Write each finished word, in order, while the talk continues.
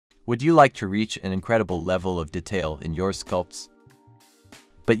Would you like to reach an incredible level of detail in your sculpts?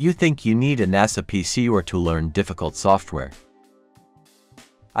 But you think you need a NASA PC or to learn difficult software?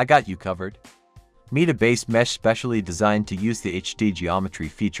 I got you covered. Meet a Basemesh specially designed to use the HD geometry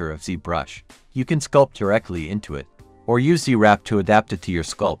feature of ZBrush. You can sculpt directly into it, or use ZWrap to adapt it to your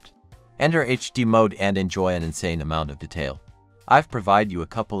sculpt. Enter HD mode and enjoy an insane amount of detail. I've provided you a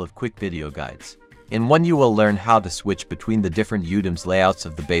couple of quick video guides. In one you will learn how to switch between the different UDIMs layouts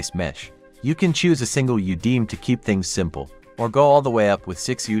of the Basemesh. You can choose a single UDIM to keep things simple, or go all the way up with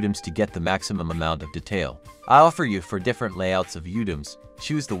 6 UDIMs to get the maximum amount of detail. I offer you for different layouts of UDIMs.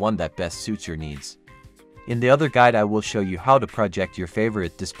 Choose the one that best suits your needs. In the other guide I will show you how to project your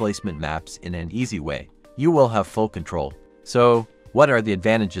favorite displacement maps in an easy way. You will have full control. So, what are the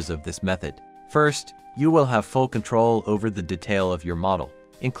advantages of this method? First, you will have full control over the detail of your model,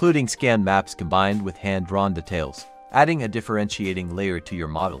 including scan maps combined with hand-drawn details, adding a differentiating layer to your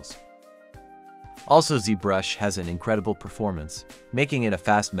models. Also, ZBrush has an incredible performance, making it a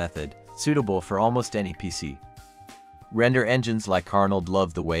fast method, suitable for almost any PC. Render engines like Arnold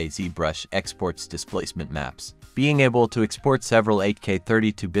love the way ZBrush exports displacement maps, being able to export several 8K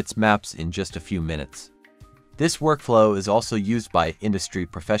 32-bits maps in just a few minutes. This workflow is also used by industry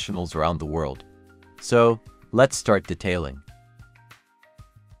professionals around the world. So, let's start detailing.